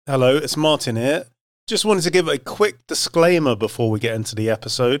Hello, it's Martin here. Just wanted to give a quick disclaimer before we get into the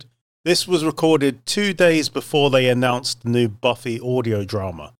episode. This was recorded 2 days before they announced the new Buffy audio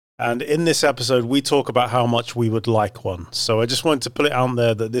drama. And in this episode, we talk about how much we would like one. So I just wanted to put it out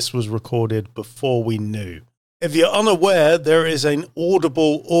there that this was recorded before we knew. If you're unaware, there is an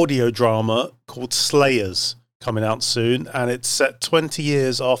Audible audio drama called Slayers coming out soon. And it's set 20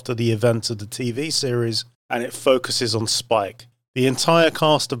 years after the events of the TV series. And it focuses on Spike. The entire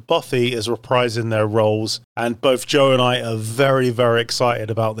cast of Buffy is reprising their roles, and both Joe and I are very, very excited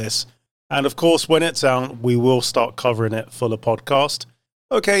about this. And of course, when it's out, we will start covering it for the podcast.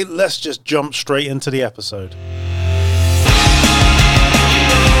 Okay, let's just jump straight into the episode.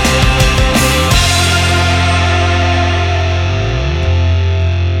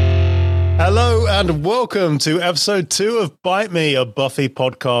 Hello and welcome to episode 2 of Bite Me, a Buffy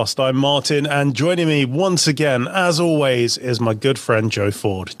podcast. I'm Martin, and joining me once again, as always, is my good friend Joe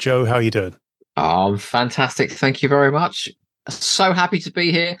Ford. Joe, how are you doing? Fantastic. Thank you very much. So happy to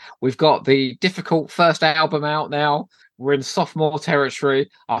be here. We've got the difficult first album out now. We're in sophomore territory.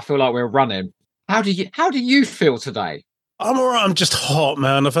 I feel like we're running. How do you feel today? I'm all right. I'm just hot,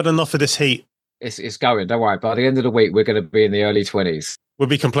 man. I've had enough of this heat. It's going. Don't worry. By the end of the week, we're going to be in the early 20s. We'll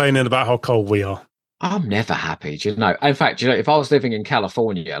be complaining about how cold we are. I'm never happy. Do you know? In fact, if I was living in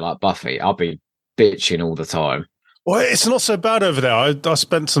California like Buffy, I'd be bitching all the time. Well, it's not so bad over there. I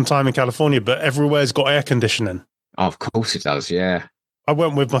spent some time in California, but everywhere's got air conditioning. Oh, of course it does, yeah. I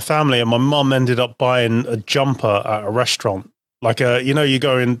went with my family and my mum ended up buying a jumper at a restaurant. You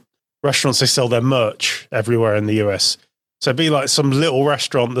go in restaurants, they sell their merch everywhere in the US. So it'd be like some little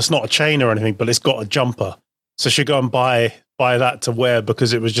restaurant that's not a chain or anything, but it's got a jumper. So she'd go and buy that to wear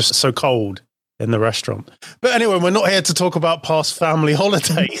because it was just so cold in the restaurant. But anyway, we're not here to talk about past family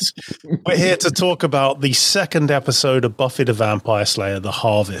holidays. We're here to talk about the second episode of Buffy the Vampire Slayer, The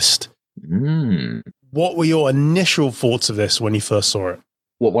Harvest. What were your initial thoughts of this when you first saw it?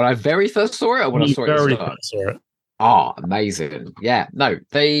 What, when I very first saw it, or when I saw it? Amazing. Yeah, no,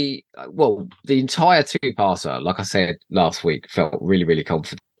 the entire two-parter, like I said last week, felt really, really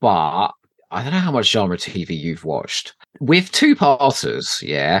confident. But I don't know how much genre TV you've watched. With two-parters,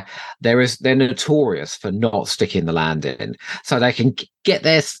 yeah, they're notorious for not sticking the landing. So they can get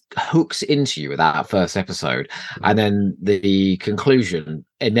their hooks into you with that first episode. And then the conclusion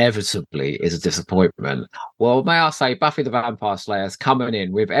inevitably is a disappointment. Well, may I say, Buffy the Vampire Slayer is coming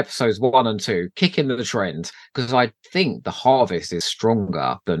in with episodes 1 and 2, kicking the trend, because I think The Harvest is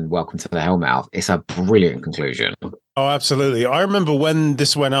stronger than Welcome to the Hellmouth. It's a brilliant conclusion. Oh, absolutely. I remember when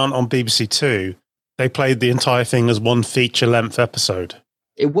this went out on BBC Two, they played the entire thing as one feature-length episode.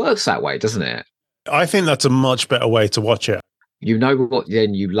 It works that way, doesn't it? I think that's a much better way to watch it. You know what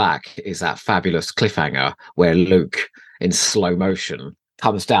then you lack is that fabulous cliffhanger where Luke, in slow motion,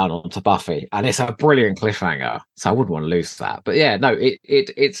 comes down onto Buffy, and it's a brilliant cliffhanger. So I wouldn't want to lose that. But yeah, no,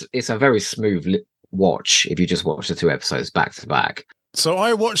 it's a very smooth watch if you just watch the 2 episodes back to back. So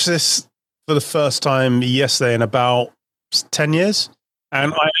I watched this for the first time yesterday in about 10 years.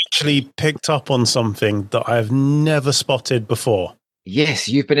 And I actually picked up on something that I've never spotted before. Yes,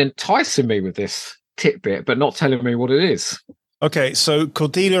 you've been enticing me with this tidbit, but not telling me what it is. Okay, so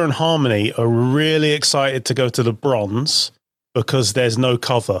Cordelia and Harmony are really excited to go to the Bronze because there's no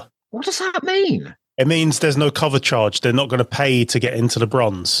cover. What does that mean? It means there's no cover charge. They're not going to pay to get into the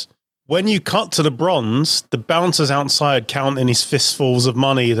Bronze. When you cut to the Bronze, the bouncer's outside counting his fistfuls of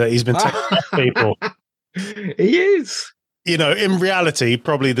money that he's been taking off people. He is. You know, in reality,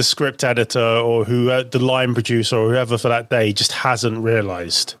 probably the script editor or the line producer or whoever for that day just hasn't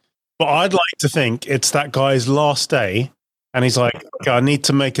realized. But I'd like to think it's that guy's last day. And he's like, okay, I need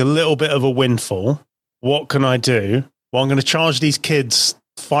to make a little bit of a windfall. What can I do? Well, I'm going to charge these kids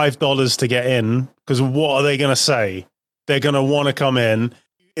 $5 to get in, because what are they going to say? They're going to want to come in.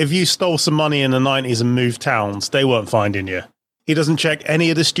 If you stole some money in the 90s and moved towns, they weren't finding you. He doesn't check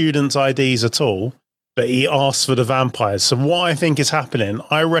any of the students' IDs at all. But he asks for the vampires. So what I think is happening,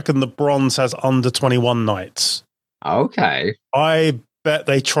 I reckon the Bronze has under 21 nights. Okay. I bet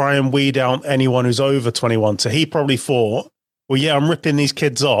they try and weed out anyone who's over 21. So he probably thought, well, yeah, I'm ripping these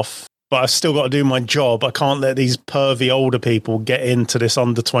kids off, but I've still got to do my job. I can't let these pervy older people get into this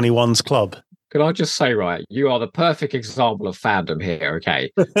under 21s club. Can I just say, right, you are the perfect example of fandom here,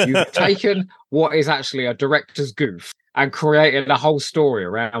 okay? You've taken what is actually a director's goof and created a whole story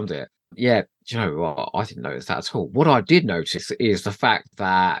around it. Yeah, do you know what? I didn't notice that at all. What I did notice is the fact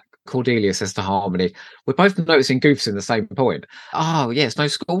that Cordelia says to Harmony, we're both noticing goofs in the same point. Oh, yeah, it's no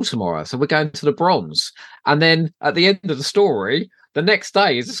school tomorrow, so we're going to the Bronze. And then at the end of the story, the next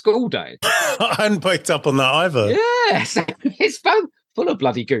day is a school day. I hadn't picked up on that either. Yes, it's both full of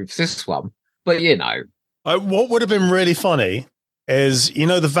bloody goofs, this one. But, you know. What would have been really funny is, you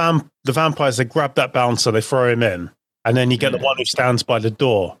know, the vampires, they grab that bouncer, they throw him in, and then you get the one who stands by the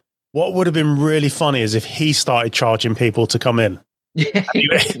door. What would have been really funny is if he started charging people to come in. Yeah.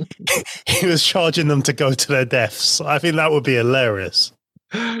 He was charging them to go to their deaths. I think that would be hilarious.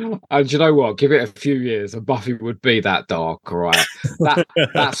 And you know what? Give it a few years and Buffy would be that dark, all right?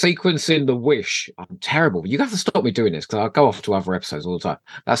 That sequence in The Wish, I'm terrible. You have to stop me doing this because I go off to other episodes all the time.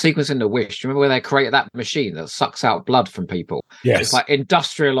 That sequence in The Wish, do you remember where they created that machine that sucks out blood from people? Yes. It's like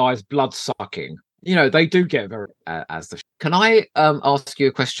industrialized blood sucking. You know, they do get very Can I ask you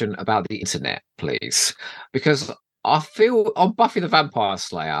a question about the internet, please? Because I feel on Buffy the Vampire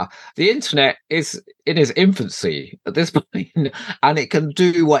Slayer, the internet is in its infancy at this point, and it can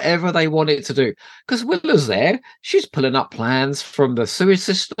do whatever they want it to do. Because Willow's there, she's pulling up plans from the sewage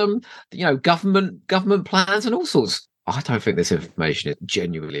system, you know, government plans and all sorts. I don't think this information is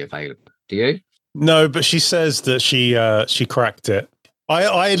genuinely available. Do you? No, but she says that she cracked it.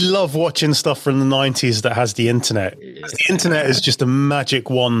 I love watching stuff from the 90s that has the internet. Yeah. The internet is just a magic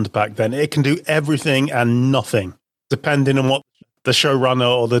wand back then. It can do everything and nothing, depending on what the showrunner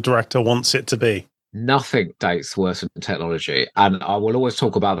or the director wants it to be. Nothing dates worse than technology. And I will always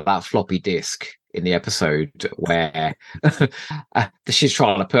talk about that floppy disk in the episode where she's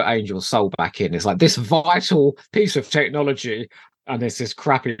trying to put Angel's soul back in. It's like this vital piece of technology, and it's this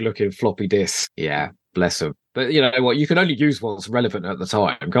crappy looking floppy disk. Yeah, bless him. But you know what? You can only use what's relevant at the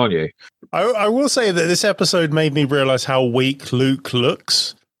time, can't you? I will say that this episode made me realize how weak Luke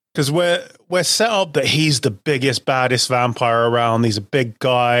looks. Because we're set up that he's the biggest, baddest vampire around. He's a big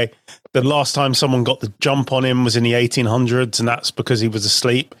guy. The last time someone got the jump on him was in the 1800s, and that's because he was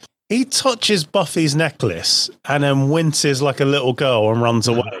asleep. He touches Buffy's necklace and then winces like a little girl and runs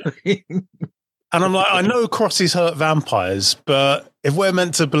away. And I'm like, I know crosses hurt vampires, but if we're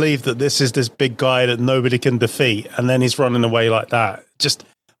meant to believe that this is this big guy that nobody can defeat, and then he's running away like that,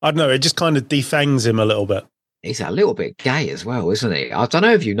 I don't know, it just kind of defangs him a little bit. He's a little bit gay as well, isn't he? I don't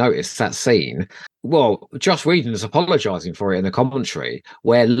know if you noticed that scene. Well, Joss Whedon is apologising for it in the commentary,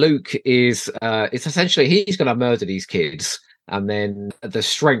 where Luke is, it's essentially, he's going to murder these kids, and then the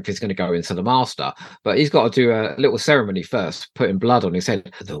strength is going to go into the master. But he's got to do a little ceremony first, putting blood on his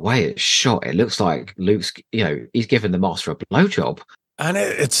head. The way it's shot, it looks like Luke's, you know, he's giving the master a blowjob. And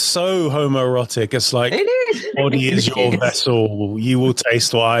it's so homoerotic. It's like, it is. Body is your vessel. You will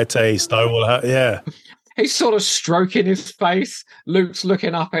taste what I taste. I will have, yeah. He's sort of stroking his face. Luke's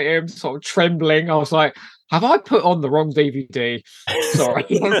looking up at him, sort of trembling. I was like, have I put on the wrong DVD? Sorry.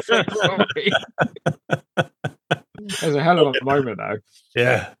 Sorry. There's a hell of a moment, though.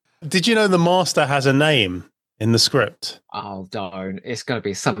 Yeah. Did you know the master has a name in the script? Oh, don't. It's going to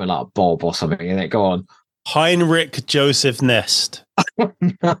be something like Bob or something, isn't it? Go on. Heinrich Joseph Nest.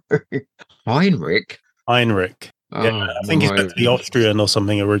 No. Heinrich? Heinrich. Oh, yeah, I think he's meant to be Austrian or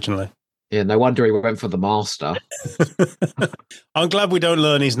something originally. Yeah, no wonder he went for the master. I'm glad we don't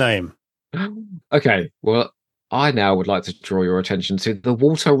learn his name. Okay, well, I now would like to draw your attention to the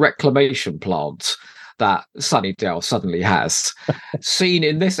water reclamation plant that Sunnydale suddenly has. Seen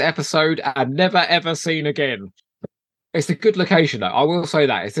in this episode and never ever seen again. It's a good location, though. I will say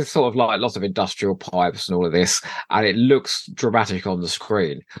that. It's just sort of like lots of industrial pipes and all of this, and it looks dramatic on the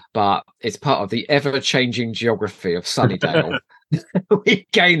screen, but it's part of the ever-changing geography of Sunnydale. We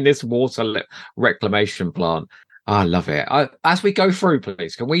gain this water reclamation plant. I love it. As we go through,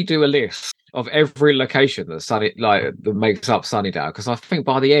 please, can we do a list of every location that makes up Sunnydale? Because I think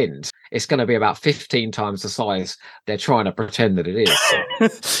by the end, it's going to be about 15 times the size they're trying to pretend that it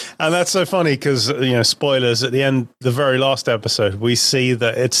is. And that's so funny because, you know, spoilers, at the end, the very last episode, we see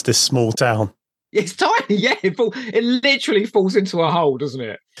that it's this small town. It's tiny, yeah. It literally falls into a hole, doesn't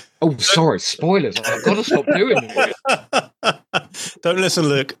it? Oh, sorry, spoilers. I've got to stop doing it. Don't listen,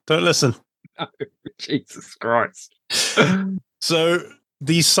 Luke. Don't listen. No, Jesus Christ. So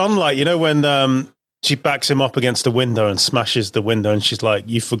the sunlight, you know, when she backs him up against the window and smashes the window and she's like,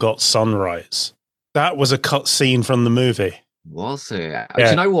 you forgot sunrise. That was a cut scene from the movie. Was it? Yeah. Do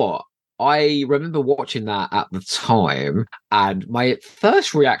you know what? I remember watching that at the time, and my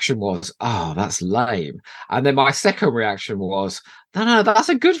first reaction was, oh, that's lame. And then my second reaction was, no, that's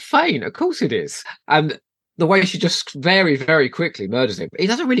a good feint. Of course it is. And the way she just very, very quickly murders him. He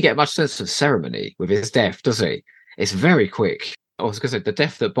doesn't really get much sense of ceremony with his death, does he? It's very quick. I was going to say the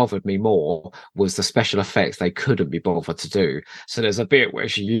death that bothered me more was the special effects they couldn't be bothered to do. So there's a bit where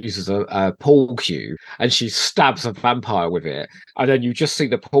she uses a pool cue and she stabs a vampire with it, and then you just see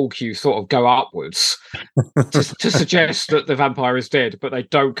the pool cue sort of go upwards to suggest that the vampire is dead, but they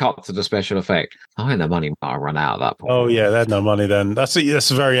don't cut to the special effect. I think the money might have run out at that point. Oh yeah, they had no money then. That's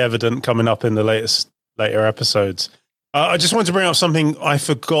very evident coming up in the later episodes. I just wanted to bring up something I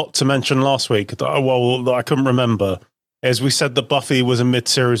forgot to mention last week that I couldn't remember. As we said that Buffy was a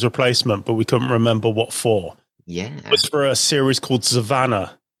mid-series replacement, but we couldn't remember what for. Yeah. It was for a series called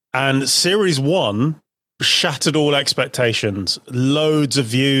Savannah. And series 1 shattered all expectations. Loads of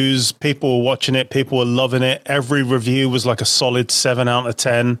views. People were watching it. People were loving it. Every review was like a solid 7 out of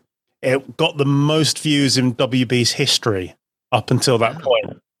 10. It got the most views in WB's history up until that point.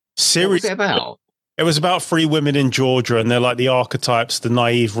 What was it about? It was about 3 women in Georgia, and they're like the archetypes, the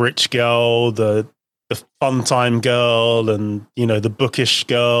naive rich girl, the fun time girl, and the bookish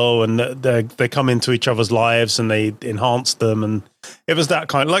girl, and they come into each other's lives and they enhance them, and it was that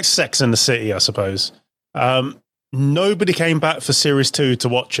kind of like Sex in the City, I suppose. Nobody came back for series 2 to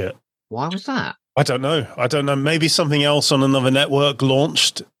watch it. Why was that? I don't know. Maybe something else on another network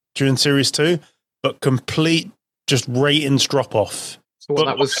launched during series 2, but complete just ratings drop off. So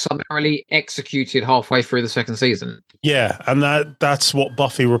that was summarily executed halfway through the second season. Yeah, and that's what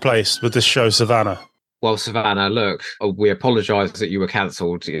Buffy replaced with this show, Savannah. Well, Savannah, look, we apologise that you were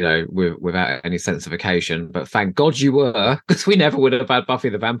cancelled, without any sensification, but thank God you were, because we never would have had Buffy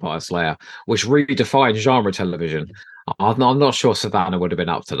the Vampire Slayer, which redefined genre television. I'm not sure Savannah would have been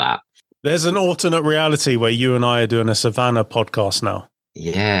up to that. There's an alternate reality where you and I are doing a Savannah podcast now.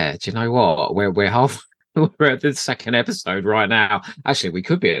 Yeah, do you know what? We're at the second episode right now. Actually, we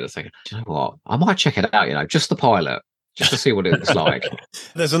could be at the second. Do you know what? I might check it out, just the pilot, just to see what it's like.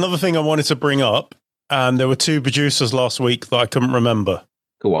 There's another thing I wanted to bring up. And there were 2 producers last week that I couldn't remember.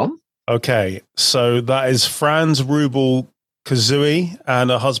 Go on. Okay, so that is Franz Rubel Kazooie and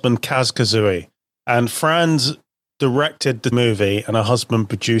her husband Kaz Kazooie. And Franz directed the movie and her husband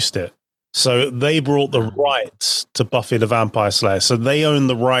produced it. So they brought the rights to Buffy the Vampire Slayer. So they own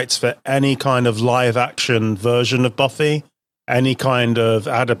the rights for any kind of live action version of Buffy, any kind of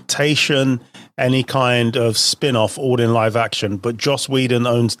adaptation, any kind of spin-off, all in live action. But Joss Whedon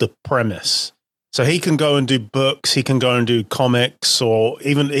owns the premise. So he can go and do books, he can go and do comics, or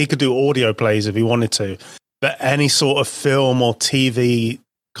even he could do audio plays if he wanted to. But any sort of film or TV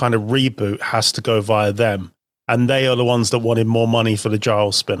kind of reboot has to go via them. And they are the ones that wanted more money for the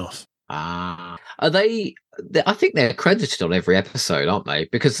Giles spin-off. Are they? I think they're credited on every episode, aren't they?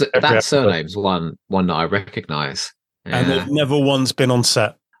 Because that surname's one that I recognise. Yeah. And they've never once been on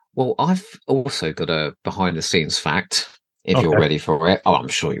set. Well, I've also got a behind-the-scenes fact. If you're ready for it. Oh, I'm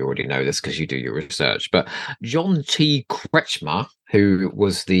sure you already know this because you do your research. But John T. Kretschmer, who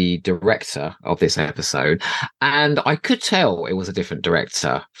was the director of this episode, and I could tell it was a different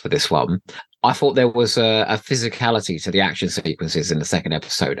director for this one. I thought there was a physicality to the action sequences in the second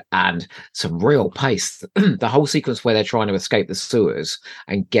episode and some real pace. The whole sequence where they're trying to escape the sewers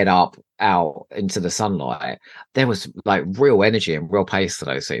and get up out into the sunlight, there was like real energy and real pace to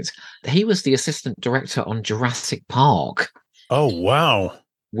those scenes. He was the assistant director on Jurassic Park. Oh, wow.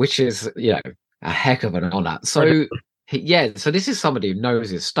 Which is, a heck of an honor. So, so this is somebody who knows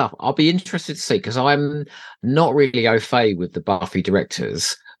his stuff. I'll be interested to see, because I'm not really au fait with the Buffy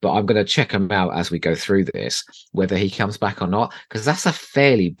directors, but I'm going to check him out as we go through this, whether he comes back or not, because that's a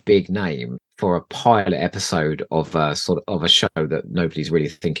fairly big name for a pilot episode of a show that nobody's really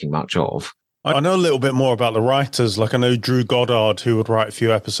thinking much of. I know a little bit more about the writers. Like I know Drew Goddard, who would write a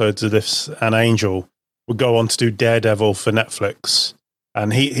few episodes of this, and Angel would go on to do Daredevil for Netflix.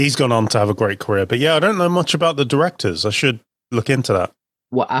 And he's gone on to have a great career. But yeah, I don't know much about the directors. I should look into that.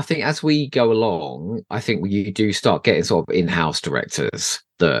 Well, I think as we go along, I think you do start getting sort of in-house directors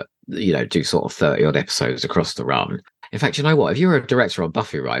that, do sort of 30-odd episodes across the run. In fact, you know what? If you're a director on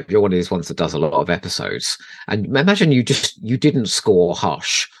Buffy, right, if you're one of these ones that does a lot of episodes, and imagine you didn't score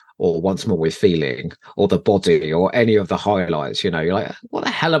Hush or Once More with Feeling or The Body or any of the highlights, you're like, what the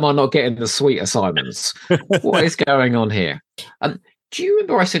hell am I not getting the sweet assignments? What is going on here? Do you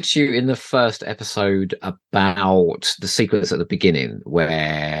remember I said to you in the first episode about the sequence at the beginning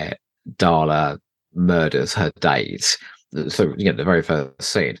where Darla murders her date? So, the very first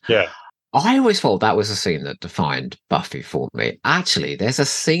scene. Yeah. I always thought that was a scene that defined Buffy for me. Actually, there's a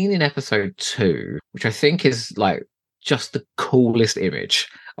scene in episode 2, which I think is like just the coolest image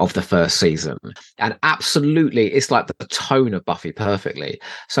of the first season. And absolutely, it's like the tone of Buffy perfectly.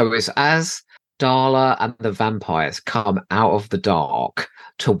 So it's as Darla and the vampires come out of the dark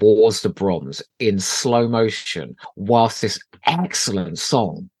towards the bronze in slow motion whilst this excellent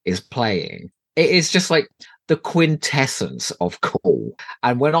song is playing. It is just like the quintessence of cool.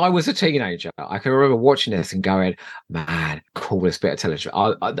 And when I was a teenager, I can remember watching this and going, man, coolest bit of television.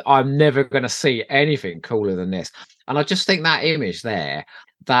 I'm never going to see anything cooler than this. And I just think that image there,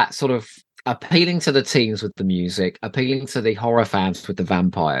 that sort of appealing to the teens with the music, appealing to the horror fans with the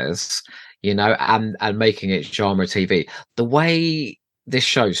vampires, you know, and making it genre TV. The way this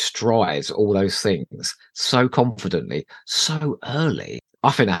show strides all those things so confidently, so early,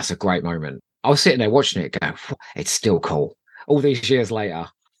 I think that's a great moment. I was sitting there watching it going, it's still cool. All these years later.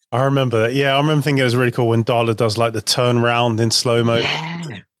 I remember that. Yeah, I remember thinking it was really cool when Darla does like the turn round in slow-mo.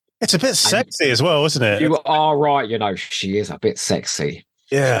 Yeah. It's a bit sexy as well, isn't it? You are right. You know, she is a bit sexy.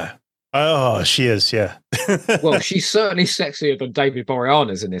 Yeah. Oh, she is, yeah. Well, she's certainly sexier than David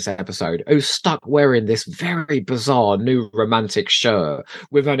Boreanaz in this episode, who's stuck wearing this very bizarre new romantic shirt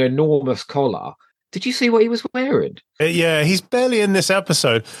with an enormous collar. Did you see what he was wearing? Yeah, he's barely in this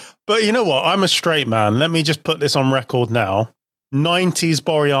episode. But you know what? I'm a straight man. Let me just put this on record now. 90s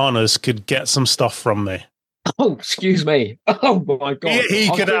Boreanaz could get some stuff from me. Oh, excuse me. Oh, my God. He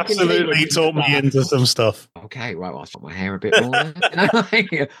could absolutely talk me into some stuff. Okay, right. I'll put my hair a bit more.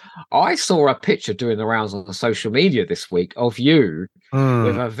 I saw a picture doing the rounds on social media this week of you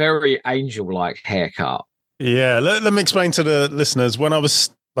with a very angel-like haircut. Yeah, let me explain to the listeners. When I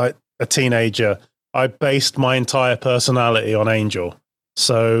was like a teenager, I based my entire personality on Angel.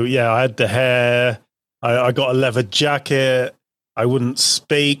 So, yeah, I had the hair. I got a leather jacket. I wouldn't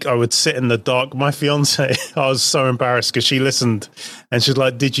speak. I would sit in the dark. My fiance, I was so embarrassed because she listened and she's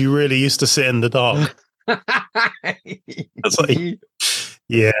like, did you really used to sit in the dark? I was like,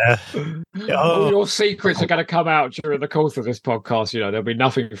 yeah. All your secrets are going to come out during the course of this podcast. You know, there'll be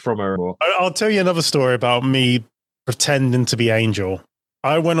nothing from her anymore. I'll tell you another story about me pretending to be Angel.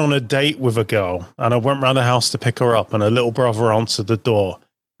 I went on a date with a girl and I went round the house to pick her up and her little brother answered the door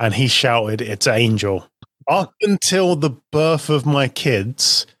and he shouted, it's Angel. Up until the birth of my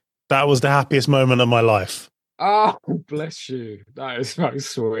kids, that was the happiest moment of my life. Oh, bless you. That is so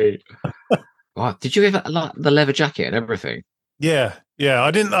sweet. Wow. Did you ever like the leather jacket and everything? Yeah.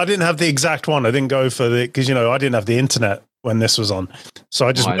 I didn't have the exact one. I didn't go for the, because, you know, I didn't have the internet when this was on. So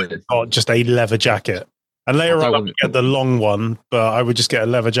I just got just a leather jacket. And later on, I would get the long one, but I would just get a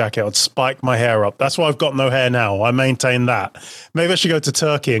leather jacket. I'd spike my hair up. That's why I've got no hair now. I maintain that. Maybe I should go to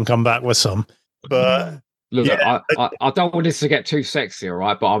Turkey and come back with some. But look, yeah. I don't want this to get too sexy, all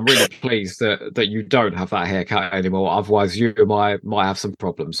right? But I'm really pleased that you don't have that haircut anymore. Otherwise, you might have some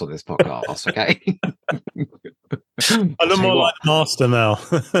problems on this podcast, okay? I look more like Master now.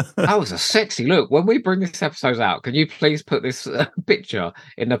 That was a sexy look. When we bring this episode out, can you please put this picture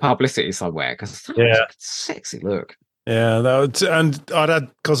in the publicity somewhere? Because that was a sexy look. Yeah, and I'd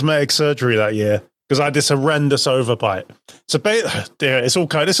had cosmetic surgery that year because I had this horrendous overbite. So, it's all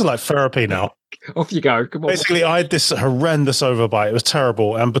kind of, this is like therapy now. Off you go. Come on. Basically, I had this horrendous overbite. It was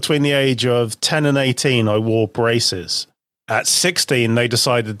terrible. And between the age of 10 and 18, I wore braces. At 16, they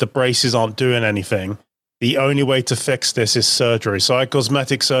decided the braces aren't doing anything. The only way to fix this is surgery. So I had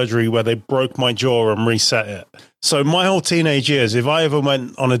cosmetic surgery where they broke my jaw and reset it. So my whole teenage years, if I ever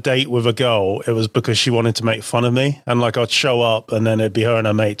went on a date with a girl, it was because she wanted to make fun of me. And like I'd show up and then it'd be her and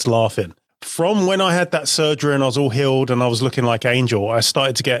her mates laughing. From when I had that surgery and I was all healed and I was looking like Angel, I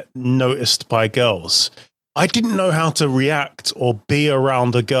started to get noticed by girls. I didn't know how to react or be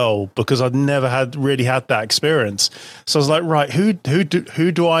around a girl because I'd never really had that experience. So I was like, right, who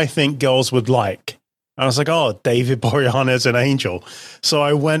do I think girls would like? And I was like, oh, David Boreanaz and Angel. So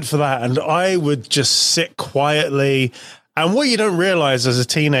I went for that and I would just sit quietly. And what you don't realize as a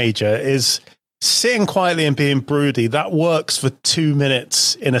teenager is sitting quietly and being broody, that works for 2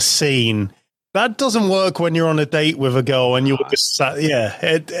 minutes in a scene. That doesn't work when you're on a date with a girl and you're just sat. Yeah,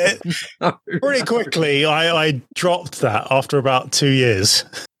 pretty quickly, I dropped that after about 2 years.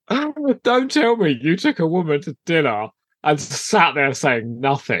 Don't tell me you took a woman to dinner and sat there saying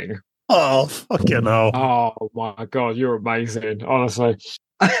nothing. Oh, fucking hell. Oh, my God, you're amazing, honestly.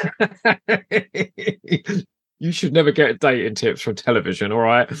 You should never get dating tips from television, all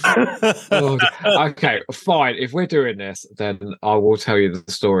right? Okay, fine. If we're doing this, then I will tell you the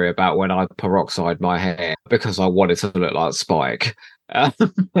story about when I peroxide my hair because I wanted to look like Spike. I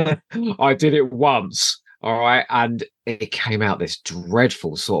did it once, all right? And it came out this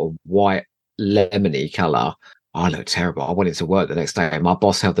dreadful sort of white lemony colour. I looked terrible. I went into work the next day and my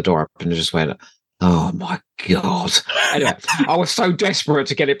boss held the door up and just went, oh my God. Anyway, I was so desperate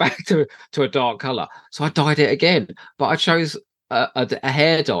to get it back to a dark colour. So I dyed it again. But I chose a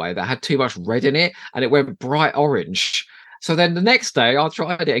hair dye that had too much red in it, and it went bright orange. So then the next day I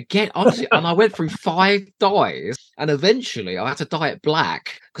tried it again, honestly, and I went through 5 dyes, and eventually I had to dye it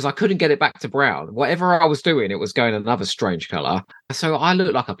black because I couldn't get it back to brown. Whatever I was doing, it was going another strange colour. So I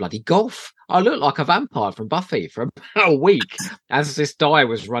looked like a bloody golf. I looked like a vampire from Buffy for about a week as this dye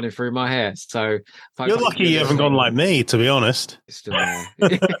was running through my hair. So you're lucky you haven't gone like me, to be honest. Still there.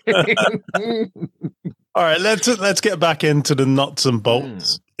 All right, let's get back into the nuts and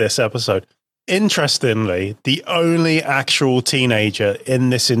bolts this episode. Interestingly, the only actual teenager in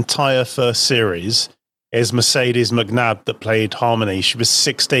this entire first series is Mercedes McNabb that played Harmony. She was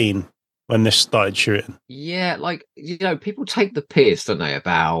 16 when this started shooting. Yeah, like, people take the piss, don't they,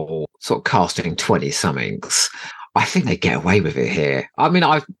 about sort of casting 20-somethings. I think they get away with it here. I mean,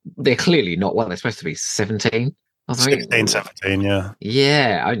 they're clearly not they're supposed to be 17. 16, 17, yeah.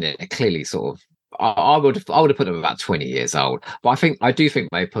 Yeah, I mean, they're clearly sort of, I would have put them about 20 years old, but I do think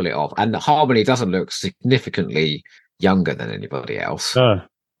they pull it off. And Harmony doesn't look significantly younger than anybody else. Oh.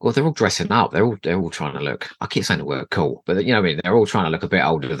 Well, they're all dressing up. They're all trying to look. I keep saying the word cool, but you know what I mean. They're all trying to look a bit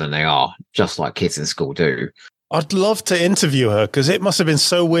older than they are, just like kids in school do. I'd love to interview her because it must have been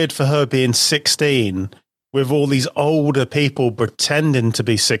so weird for her being 16 with all these older people pretending to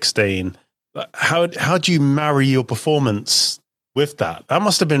be 16. How do you marry your performance with that? That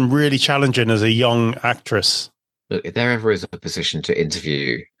must have been really challenging as a young actress. Look, if there ever is a position to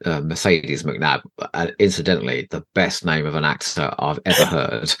interview Mercedes McNabb, incidentally, the best name of an actor I've ever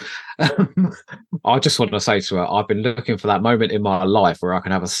heard, I just want to say to her, I've been looking for that moment in my life where I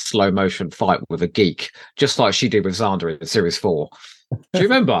can have a slow motion fight with a geek, just like she did with Xander in Series 4. Do you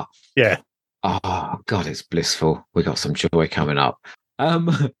remember? Yeah. Oh, God, it's blissful. We got some joy coming up.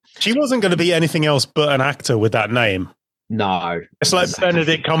 She wasn't going to be anything else but an actor with that name. No. It's like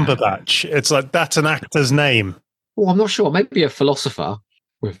Benedict Cumberbatch. It's like, that's an actor's name. Well, I'm not sure. Maybe a philosopher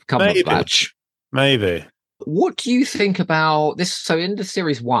with Cumberbatch. Maybe. What do you think about this? So in the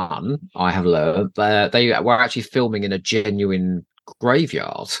Series 1, I have learned that they were actually filming in a genuine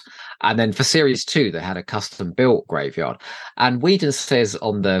graveyard. And then for Series 2, they had a custom-built graveyard. And Whedon says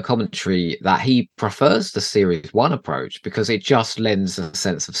on the commentary that he prefers the Series 1 approach because it just lends a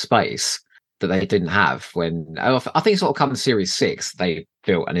sense of space that they didn't have when... I think sort of come in Series 6, they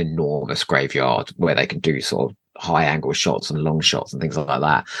built an enormous graveyard where they can do sort of high-angle shots and long shots and things like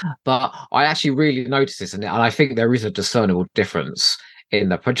that. But I actually really noticed this, and I think there is a discernible difference in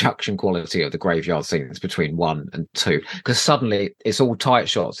the production quality of the graveyard scenes between 1 and 2, because suddenly it's all tight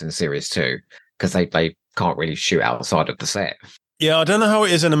shots in Series 2 because they can't really shoot outside of the set. Yeah, I don't know how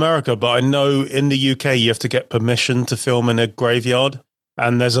it is in America, but I know in the UK you have to get permission to film in a graveyard,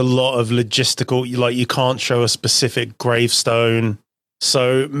 and there's a lot of logistical, like you can't show a specific gravestone.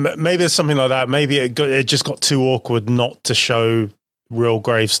 So maybe it's something like that. Maybe it just got too awkward not to show real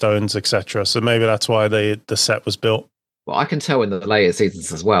gravestones, etc. So maybe that's why the set was built. Well, I can tell in the later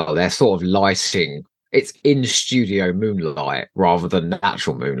seasons as well, they're sort of lighting. It's in studio moonlight rather than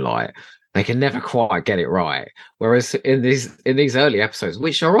natural moonlight. They can never quite get it right. Whereas in these early episodes,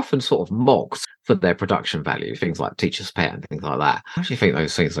 which are often sort of mocked for their production value, things like Teacher's Pet and things like that, I actually think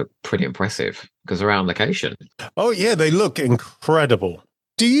those things look pretty impressive because they're on location. Oh, yeah, they look incredible.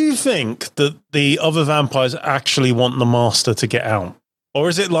 Do you think that the other vampires actually want the master to get out? Or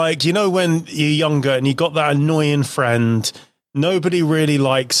is it like, when you're younger and you got that annoying friend, nobody really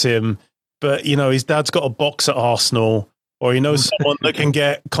likes him, but, his dad's got a box at Arsenal, or someone that can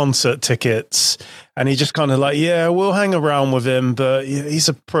get concert tickets, and he just kind of like, yeah, we'll hang around with him, but he's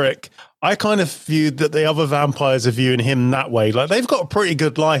a prick. I kind of viewed that the other vampires are viewing him that way. Like, they've got a pretty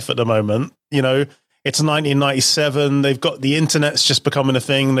good life at the moment. It's 1997. They've got the internet's just becoming a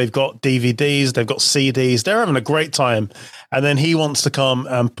thing. They've got DVDs. They've got CDs. They're having a great time. And then he wants to come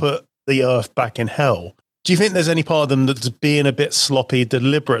and put the earth back in hell. Do you think there's any part of them that's being a bit sloppy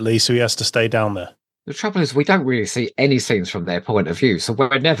deliberately so he has to stay down there? The trouble is we don't really see any scenes from their point of view, so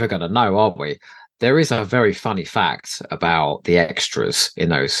we're never going to know, are we? There is a very funny fact about the extras in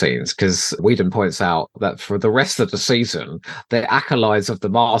those scenes, because Whedon points out that for the rest of the season, the acolytes of the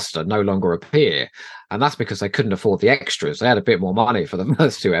master no longer appear. And that's because they couldn't afford the extras. They had a bit more money for the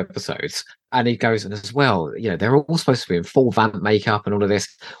first 2 episodes. And he goes, and as well, they're all supposed to be in full vamp makeup and all of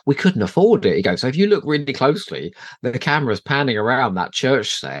this. We couldn't afford it. He goes, so if you look really closely, the camera's panning around that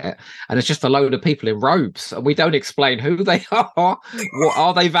church set, and it's just a load of people in robes. And we don't explain who they are. What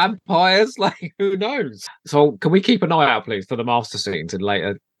are they, vampires? Like, who knows? So can we keep an eye out, please, for the master scenes in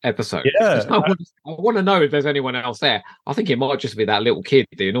later episodes? Yeah. I want to know if there's anyone else there. I think it might just be that little kid,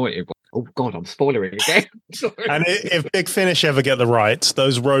 the anointed one. Oh, God, I'm spoiling again. And if Big Finish ever get the rights,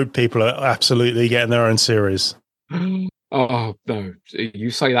 those road people are absolutely getting their own series. Oh no! You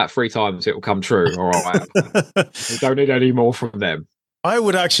say that 3 times, it will come true. All right, we don't need any more from them. I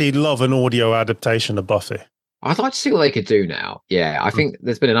would actually love an audio adaptation of Buffy. I'd like to see what they could do now. Yeah, I think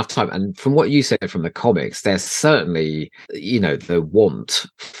there's been enough time. And from what you said from the comics, there's certainly, the want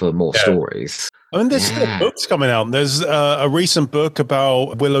for more stories. I mean, there's still books coming out. There's a recent book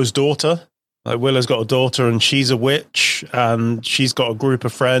about Willow's daughter. Like, Willow's got a daughter and she's a witch and she's got a group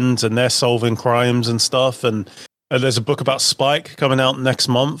of friends and they're solving crimes and stuff. And there's a book about Spike coming out next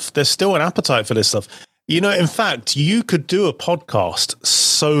month. There's still an appetite for this stuff. In fact, you could do a podcast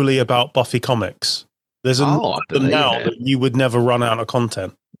solely about Buffy comics. There's enough now that you would never run out of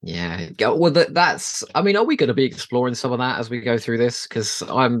content. Yeah. Well, that's. I mean, are we going to be exploring some of that as we go through this? Because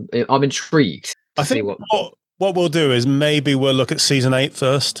I'm intrigued. I think what we'll do is maybe we'll look at season 8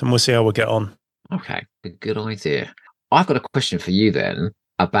 first, and we'll see how we get on. Okay, a good idea. I've got a question for you then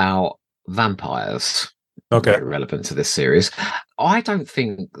about vampires. Okay, very relevant to this series. I don't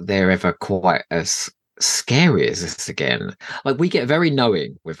think they're ever quite as scary as this again. Like, we get very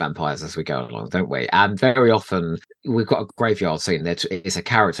knowing with vampires as we go along, don't we? And very often we've got a graveyard scene that it's a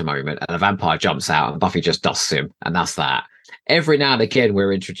character moment and a vampire jumps out and Buffy just dusts him, and that's that. Every now and again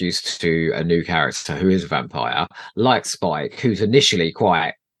we're introduced to a new character who is a vampire, like Spike, who's initially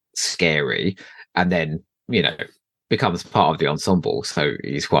quite scary and then becomes part of the ensemble, so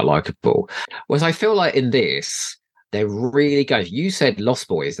he's quite likable. Whereas I feel like in this, they're really going. You said Lost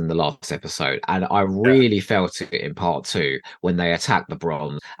Boys in the last episode, and I really felt it in part 2 when they attack the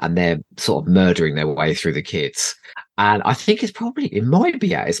Bronze and they're sort of murdering their way through the kids. And I think it might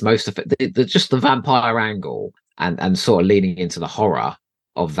be at its most just the vampire angle and sort of leaning into the horror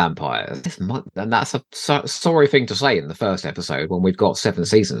of vampires. And that's a sorry thing to say in the first episode when we've got 7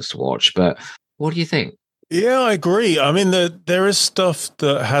 seasons to watch. But what do you think? Yeah, I agree. I mean, there is stuff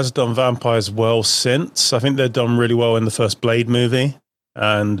that has done vampires well since. I think they've done really well in the first Blade movie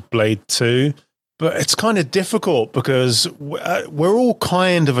and Blade 2. But it's kind of difficult because we're all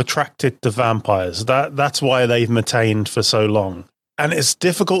kind of attracted to vampires. That's why they've maintained for so long. And it's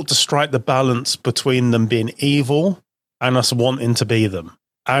difficult to strike the balance between them being evil and us wanting to be them.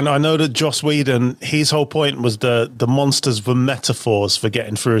 And I know that Joss Whedon, his whole point was the monsters were metaphors for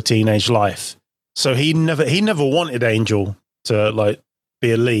getting through a teenage life. So he never wanted Angel to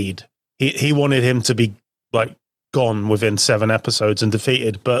be a lead. He wanted him to be gone within 7 episodes and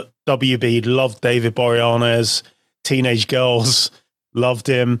defeated. But WB loved David Boreanaz. Teenage girls loved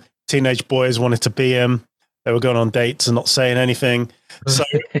him. Teenage boys wanted to be him. They were going on dates and not saying anything. So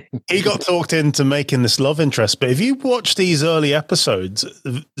he got talked into making this love interest. But if you watch these early episodes,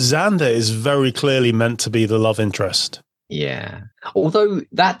 Xander is very clearly meant to be the love interest. Yeah. Although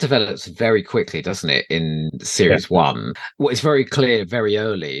that develops very quickly, doesn't it, in series 1? Well, it's very clear very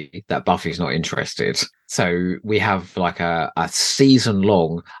early that Buffy's not interested. So we have a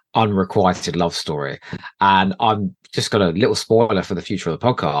season-long unrequited love story. And I'm just got a little spoiler for the future of the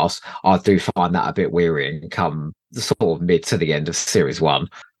podcast. I do find that a bit wearying come the sort of mid to the end of series 1.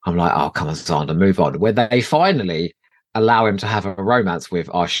 I'm like, oh, come on, Xander, move on. When they finally allow him to have a romance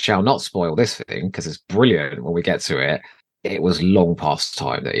with, I shall not spoil this thing because it's brilliant when we get to it. It was long past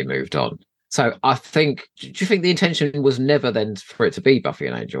time that he moved on. So I think, do you think the intention was never then for it to be Buffy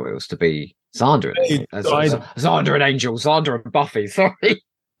and Angel? It was to be Xander and Xander and Angel, Xander and Buffy. Sorry.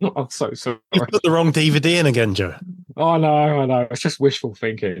 I'm so sorry. You put the wrong DVD in again, Joe. I know. It's just wishful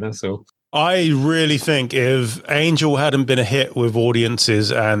thinking, that's all. I really think if Angel hadn't been a hit with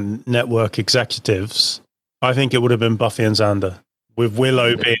audiences and network executives, I think it would have been Buffy and Xander, with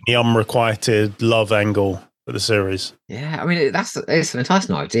Willow being the unrequited love angle for the series. Yeah, I mean, it's an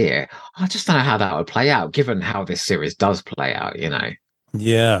enticing idea. I just don't know how that would play out, given how this series does play out,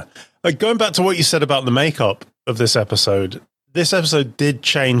 Yeah. Going back to what you said about the makeup of this episode did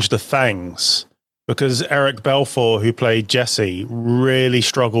change the fangs, because Eric Balfour, who played Jesse, really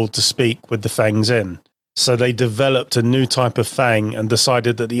struggled to speak with the fangs in. So they developed a new type of fang and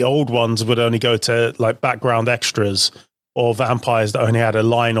decided that the old ones would only go to background extras or vampires that only had a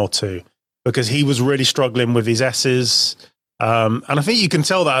line or two, because he was really struggling with his S's. And I think you can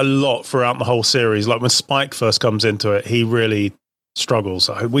tell that a lot throughout the whole series. Like when Spike first comes into it, he really struggles.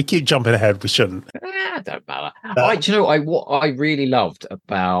 We keep jumping ahead. We shouldn't. It don't matter. What I really loved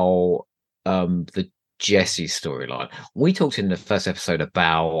about the Jesse storyline. We talked in the first episode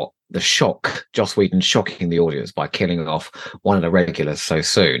about the shock, Joss Whedon shocking the audience by killing off one of the regulars so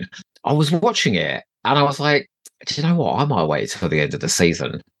soon. I was watching it and I was like, do you know what? I might wait till the end of the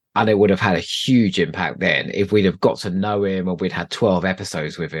season. And it would have had a huge impact then if we'd have got to know him or we'd had 12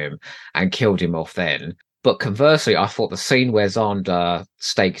 episodes with him and killed him off then. But conversely, I thought the scene where Xander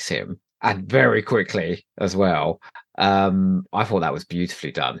stakes him, and very quickly as well, I thought that was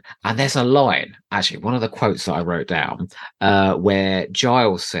beautifully done. And there's a line, actually, one of the quotes that I wrote down, where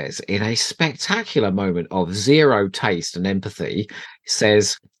Giles says, in a spectacular moment of zero taste and empathy,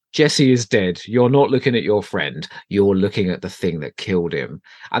 says, Jesse is dead. You're not looking at your friend. You're looking at the thing that killed him.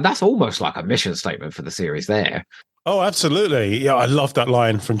 And that's almost like a mission statement for the series there. Oh, absolutely. Yeah, I love that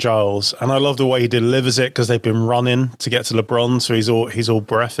line from Giles. And I love the way he delivers it because they've been running to get to LeBron, so he's all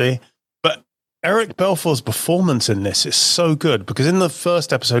breathy. But Eric Balfour's performance in this is so good because in the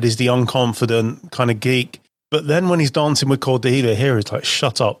first episode, he's the unconfident kind of geek. But then when he's dancing with Cordelia here, he's like,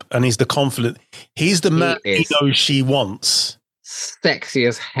 shut up. And he's the confident. He's the man he knows she wants. Sexy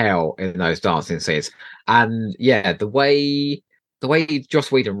as hell in those dancing scenes. And yeah, the way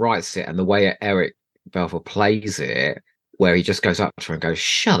Joss Whedon writes it and the way Eric Balfour plays it, where he just goes up to her and goes,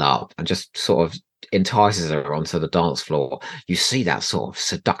 shut up, and just sort of entices her onto the dance floor. You see that sort of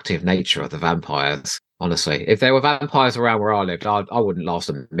seductive nature of the vampires. Honestly, if there were vampires around where I lived, I wouldn't last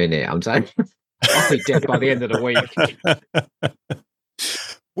a minute. I'm saying I'll be dead by the end of the week.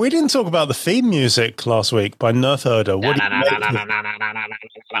 We didn't talk about the theme music last week by Nerf Herder.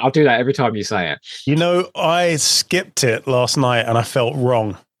 I'll do that every time you say it. You know, I skipped it last night and I felt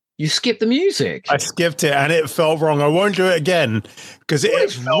wrong. You skipped the music? I skipped it and it felt wrong. I won't do it again because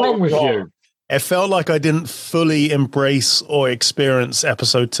What's wrong with you? It felt like I didn't fully embrace or experience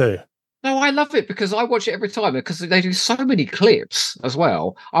episode 2. No, I love it because I watch it every time because they do so many clips as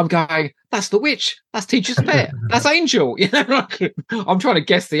well. I'm going, that's the witch, that's Teacher's Pet, that's Angel. You know, I'm trying to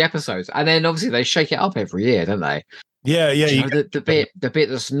guess the episodes, and then obviously they shake it up every year, don't they? Yeah. You know, the bit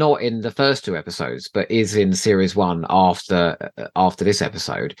that's not in the first 2 episodes, but is in series 1 after this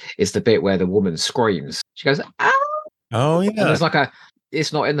episode, is the bit where the woman screams. She goes, "Ow!" Oh yeah. And there's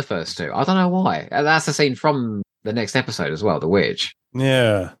it's not in the first 2. I don't know why. And that's the scene from the next episode as well, the witch.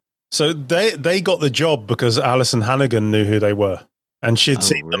 Yeah. So they got the job because Alison Hannigan knew who they were. And she'd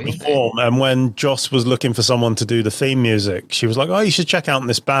seen them perform. And when Joss was looking for someone to do the theme music, she was like, oh, you should check out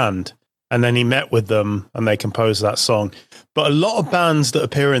this band. And then he met with them and they composed that song. But a lot of bands that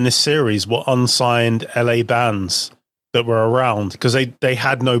appear in this series were unsigned LA bands that were around because they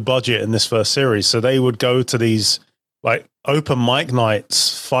had no budget in this first series. So they would go to these like open mic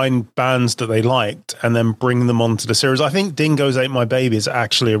nights, find bands that they liked, and then bring them onto the series. I think Dingoes Ate My Baby is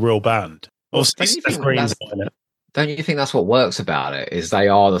actually a real band. Well, don't you think that's what works about it? Is they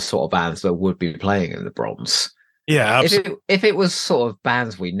are the sort of bands that would be playing in the Bronx. Yeah, absolutely. If it was sort of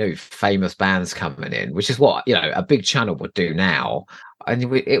bands we knew, famous bands coming in, which is what a big channel would do now, and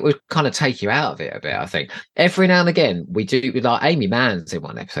it would kind of take you out of it a bit. I think every now and again we do, like Amy Mann's in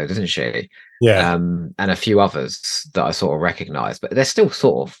one episode, isn't she? Yeah, and a few others that I sort of recognise, but they're still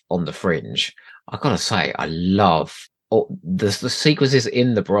sort of on the fringe. I've got to say, I love the sequences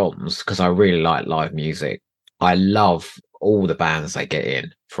in the Bronx because I really like live music. I love all the bands they get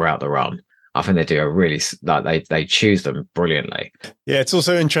in throughout the run. I think they do a really they choose them brilliantly. Yeah, it's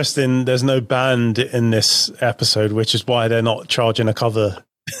also interesting. There's no band in this episode, which is why they're not charging a cover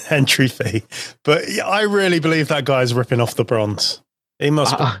entry fee. But yeah, I really believe that guy's ripping off the Bronx. He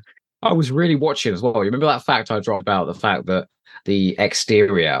must. I was really watching as well. You remember that fact I dropped about the fact that the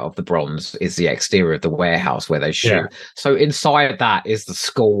exterior of the Bronx is the exterior of the warehouse where they shoot. Yeah. So inside that is the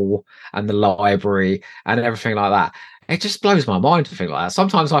school and the library and everything like that. It just blows my mind to think like that.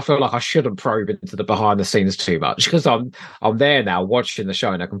 Sometimes I feel like I shouldn't probe into the behind the scenes too much because I'm there now watching the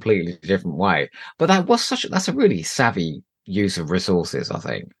show in a completely different way. But that's a really savvy use of resources, I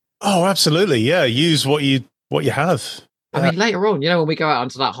think. Oh, absolutely. Yeah. Use what you have. I mean, later on, when we go out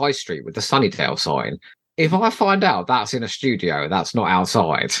onto that high street with the Sunnydale sign, if I find out that's in a studio, that's not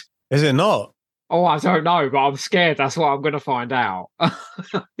outside. Is it not? Oh, I don't know, but I'm scared that's what I'm going to find out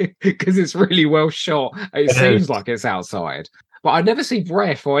because it's really well shot. It seems like it's outside, but I never see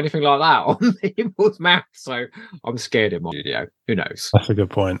breath or anything like that on the Impulse map, so I'm scared in my studio. Who knows? That's a good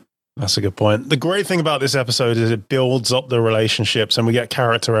point. The great thing about this episode is it builds up the relationships and we get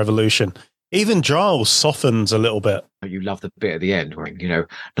character evolution. Even Giles softens a little bit. You love the bit at the end where,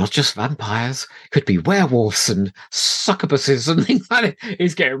 not just vampires, could be werewolves and succubuses and things like that.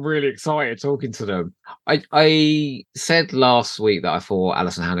 He's getting really excited talking to them. I said last week that I thought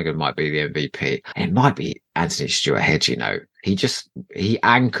Alison Hannigan might be the MVP. It might be Anthony Stewart Head, He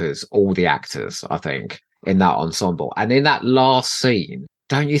anchors all the actors, I think, in that ensemble. And in that last scene,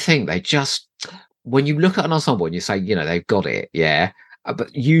 don't you think they just, when you look at an ensemble and you say, they've got it, yeah,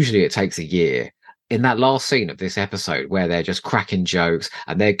 but usually it takes a year. In that last scene of this episode where they're just cracking jokes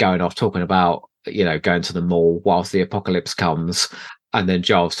and they're going off talking about, going to the mall whilst the apocalypse comes, and then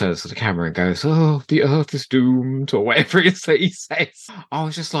Giles turns to the camera and goes, oh, the earth is doomed, or whatever it is that he says. I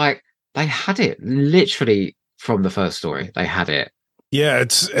was just like, they had it literally from the first story. They had it. Yeah,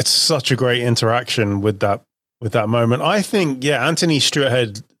 it's such a great interaction with that moment. I think, Anthony Stewart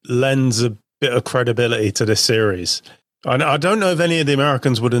Head lends a bit of credibility to this series. I don't know if any of the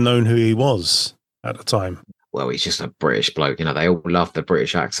Americans would have known who he was at the time. Well, he's just a British bloke. They all love the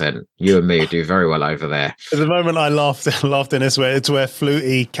British accent. You and me do very well over there. At the moment I laughed in this way, it's where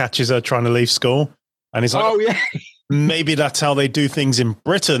Flutie catches her trying to leave school. And he's like, oh, yeah. Maybe that's how they do things in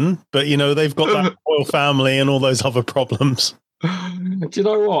Britain. But, they've got that royal family and all those other problems. Do you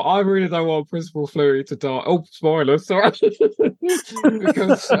know what? I really don't want Principal Flutie to die. Oh, spoilers, sorry.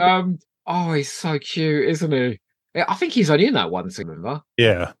 Because, he's so cute, isn't he? I think he's only in that one scene, remember?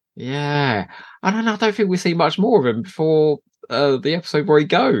 Yeah. Yeah. I don't think we see much more of him before the episode where he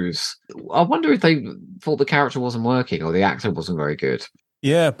goes. I wonder if they thought the character wasn't working or the actor wasn't very good.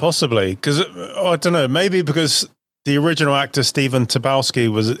 Yeah, possibly. Because, I don't know, maybe because the original actor, Stephen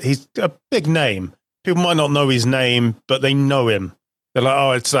Tobolowsky, he's a big name. People might not know his name, but they know him. They're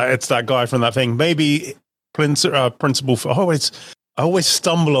like, it's that guy from that thing. Maybe Principal. I always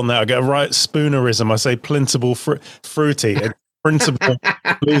stumble on that. I get a right Spoonerism. I say Principal Fruity. Principal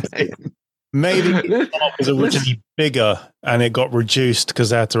Fruity. Maybe it was originally bigger and it got reduced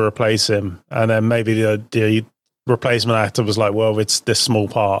because they had to replace him. And then maybe the replacement actor was like, well, it's this small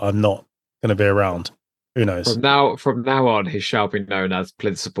part. I'm not going to be around. Who knows? From now on, he shall be known as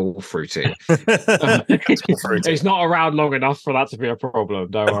Principal Fruity. He's not around long enough for that to be a problem.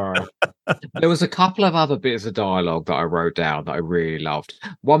 Don't worry. There was a couple of other bits of dialogue that I wrote down that I really loved.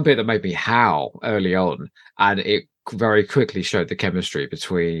 One bit that made me howl early on, and it very quickly showed the chemistry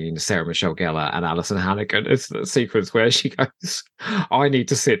between Sarah Michelle Gellar and Alison Hannigan. It's the sequence where she goes, I need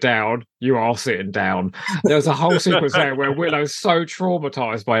to sit down. You are sitting down. There was a whole sequence there where Willow's so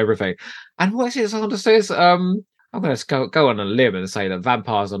traumatized by everything. And what is it Sandra says? I'm going to go on a limb and say that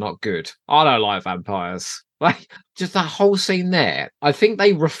vampires are not good. I don't like vampires. Like, just that whole scene there. I think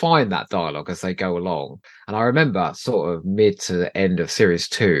they refine that dialogue as they go along. And I remember sort of mid to the end of series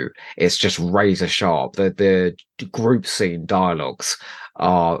 2, it's just razor sharp. The group scene dialogues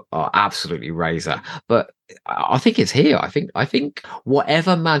are absolutely razor. But I think it's here. I think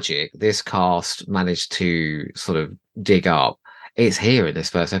whatever magic this cast managed to sort of dig up, it's here in this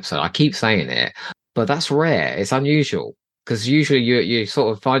first episode. I keep saying it, but that's rare. It's unusual. Because usually you're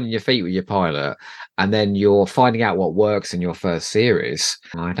sort of finding your feet with your pilot and then you're finding out what works in your first series.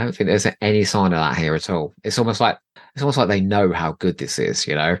 I don't think there's any sign of that here at all. It's almost like they know how good this is,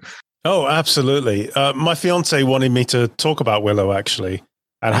 Oh, absolutely. My fiance wanted me to talk about Willow, actually,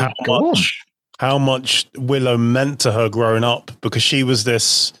 and how much Willow meant to her growing up, because she was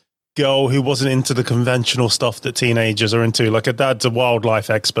this girl who wasn't into the conventional stuff that teenagers are into. Like, her dad's a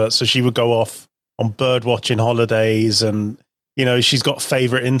wildlife expert, so she would go off on bird watching holidays, and she's got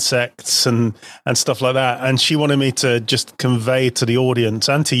favorite insects and stuff like that. And she wanted me to just convey to the audience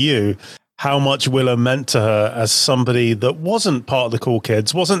and to you how much Willow meant to her as somebody that wasn't part of the cool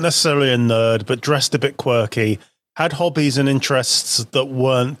kids, wasn't necessarily a nerd, but dressed a bit quirky, had hobbies and interests that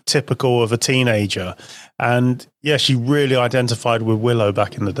weren't typical of a teenager. And yeah, she really identified with Willow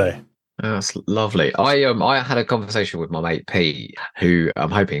back in the day. That's lovely. I had a conversation with my mate Pete, who I'm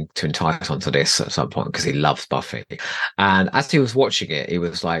hoping to entice onto this at some point because he loves Buffy. And as he was watching it, he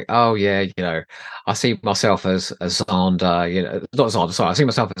was like, "Oh yeah, I see myself as Xander, not Xander. Sorry, I see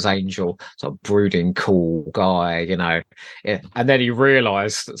myself as Angel, sort of brooding, cool guy, Yeah. And then he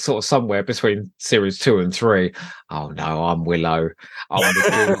realised, sort of somewhere between series 2 and 3, oh no, I'm Willow.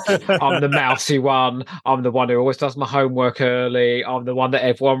 I'm the mousy one. I'm the one who always does my homework early. I'm the one that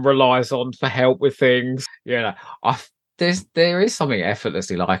everyone relies on for help with things. There is something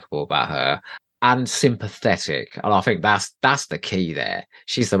effortlessly likable about her and sympathetic, and I think that's the key there.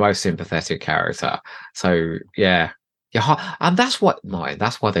 She's the most sympathetic character. So yeah, and that's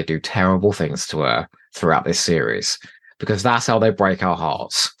why they do terrible things to her throughout this series, because that's how they break our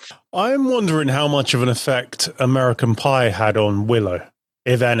hearts. I'm wondering how much of an effect American Pie had on Willow,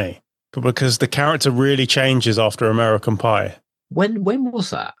 if any, because the character really changes after American Pie. When was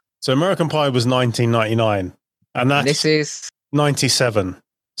that? So American Pie was 1999, and this is 97.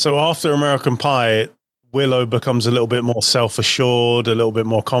 So after American Pie, Willow becomes a little bit more self-assured, a little bit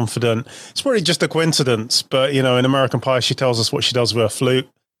more confident. It's probably just a coincidence, but in American Pie, she tells us what she does with her flute.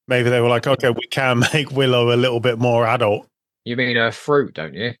 Maybe they were like, okay, we can make Willow a little bit more adult. You mean her fruit,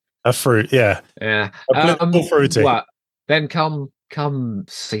 don't you? A fruit, yeah. Yeah. Fruity. Well, then come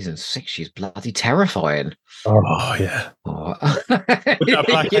season 6, she's bloody terrifying. Oh, yeah. Oh. With that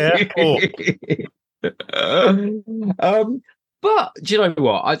black hair. But do you know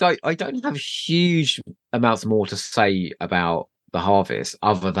what? I don't have huge amounts more to say about The Harvest,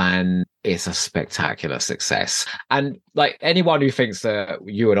 other than it's a spectacular success. And like anyone who thinks that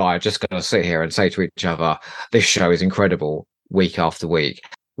you and I are just going to sit here and say to each other, this show is incredible week after week.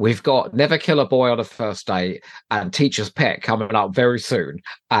 We've got Never Kill a Boy on a First Date and Teacher's Pet coming up very soon.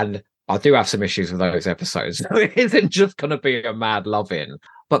 And I do have some issues with those episodes. So it isn't just going to be a mad love-in.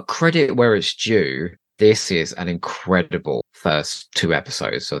 But credit where it's due, this is an incredible first 2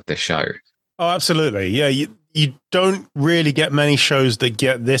 episodes of this show. Oh, absolutely. Yeah, you don't really get many shows that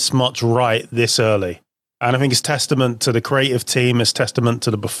get this much right this early. And I think it's testament to the creative team, it's testament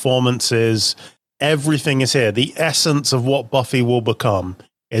to the performances. Everything is here. The essence of what Buffy will become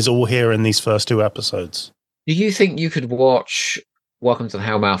is all here in these first 2 episodes. Do you think you could watch Welcome to the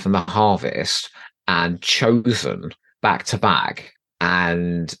Hellmouth and The Harvest and Chosen back to back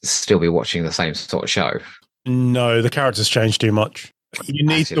and still be watching the same sort of show? No, the characters change too much. You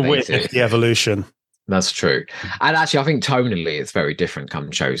need to witness the evolution. That's true. And actually, I think tonally it's very different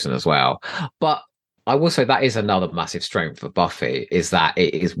come Chosen as well. But I will say that is another massive strength of Buffy, is that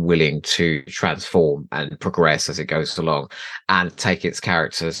it is willing to transform and progress as it goes along and take its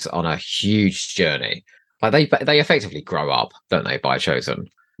characters on a huge journey. Like they effectively grow up, don't they, by Chosen?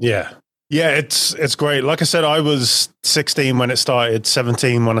 Yeah. Yeah, it's great. Like I said, I was 16 when it started,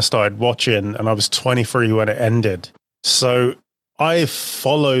 17 when I started watching, and I was 23 when it ended. So I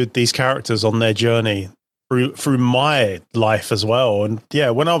followed these characters on their journey through my life as well. And yeah,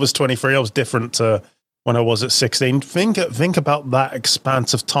 when I was 23, I was different to when I was at 16. Think about that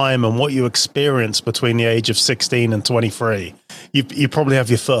expanse of time and what you experienced between the age of 16 and 23. You probably have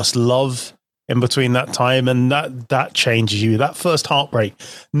your first love in between that time, and that changes you. That first heartbreak,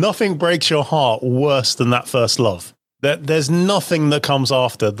 nothing breaks your heart worse than that first love. There's nothing that comes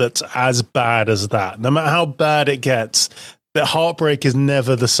after that's as bad as that. No matter how bad it gets, the heartbreak is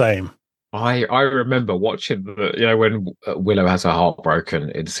never the same. I remember watching when Willow has her heart broken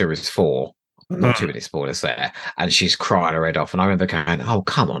in series 4. Not too many spoilers there, and she's crying her head off. And I remember going, "Oh,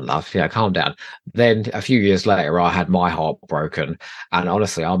 come on, love, yeah, calm down." Then a few years later, I had my heart broken, and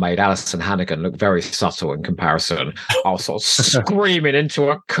honestly, I made Alison Hannigan look very subtle in comparison. I was sort of screaming into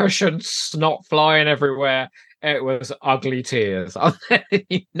a cushion, snot flying everywhere. It was ugly tears. I'm telling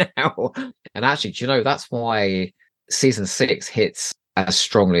you now. And actually, do you know that's why season 6 hits as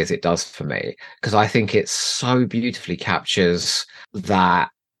strongly as it does for me, because I think it so beautifully captures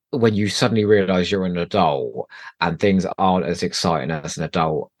that. When you suddenly realize you're an adult and things aren't as exciting as an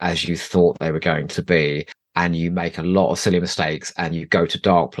adult as you thought they were going to be, and you make a lot of silly mistakes and you go to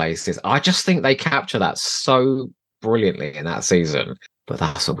dark places. I just think they capture that so brilliantly in that season, but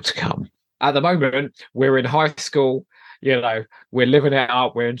that's all to come. At the moment, we're in high school, we're living it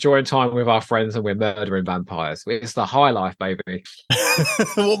up, we're enjoying time with our friends, and we're murdering vampires. It's the high life, baby.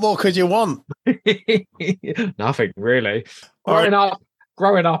 What more could you want? Nothing, really.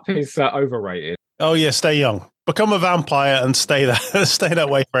 Growing up is overrated. Oh yeah, stay young. Become a vampire and stay that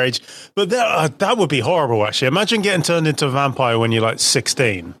way for age. But that would be horrible, actually. Imagine getting turned into a vampire when you're like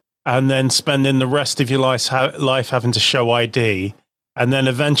 16, and then spending the rest of your life having to show ID, and then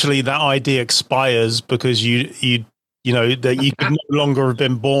eventually that ID expires because you that you could no longer have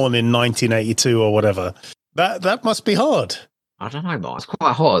been born in 1982 or whatever. That must be hard. I don't know, Mark. It's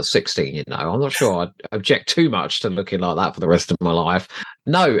quite hot at 16, I'm not sure I'd object too much to looking like that for the rest of my life.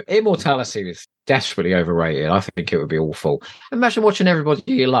 No, immortality is desperately overrated. I think it would be awful. Imagine watching everybody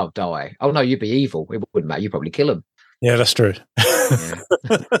you love die. Oh, no, you'd be evil. It wouldn't matter. You'd probably kill them. Yeah, that's true. Yeah.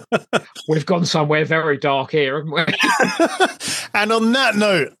 We've gone somewhere very dark here, haven't we? And on that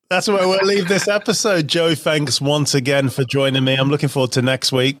note, that's where we'll leave this episode. Joe, thanks once again for joining me. I'm looking forward to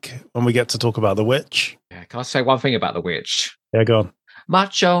next week when we get to talk about The Witch. Yeah, can I say one thing about The Witch? Yeah, go on.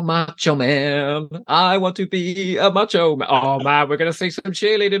 Macho man. I want to be a macho man. Oh, man, we're going to see some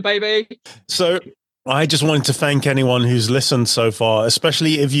cheerleading, baby. So I just wanted to thank anyone who's listened so far,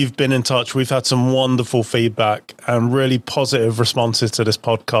 especially if you've been in touch. We've had some wonderful feedback and really positive responses to this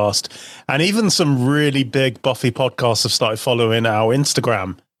podcast. And even some really big Buffy podcasts have started following our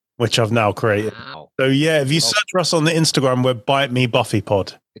Instagram, which I've now created. Wow. So yeah, if you search for us on the Instagram, we're Bite Me Buffy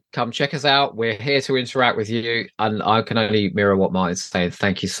Pod. Come check us out. We're here to interact with you. And I can only mirror what Martin's saying.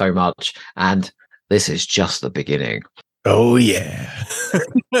 Thank you so much. And this is just the beginning. Oh, yeah.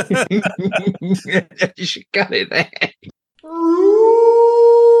 You should cut it there.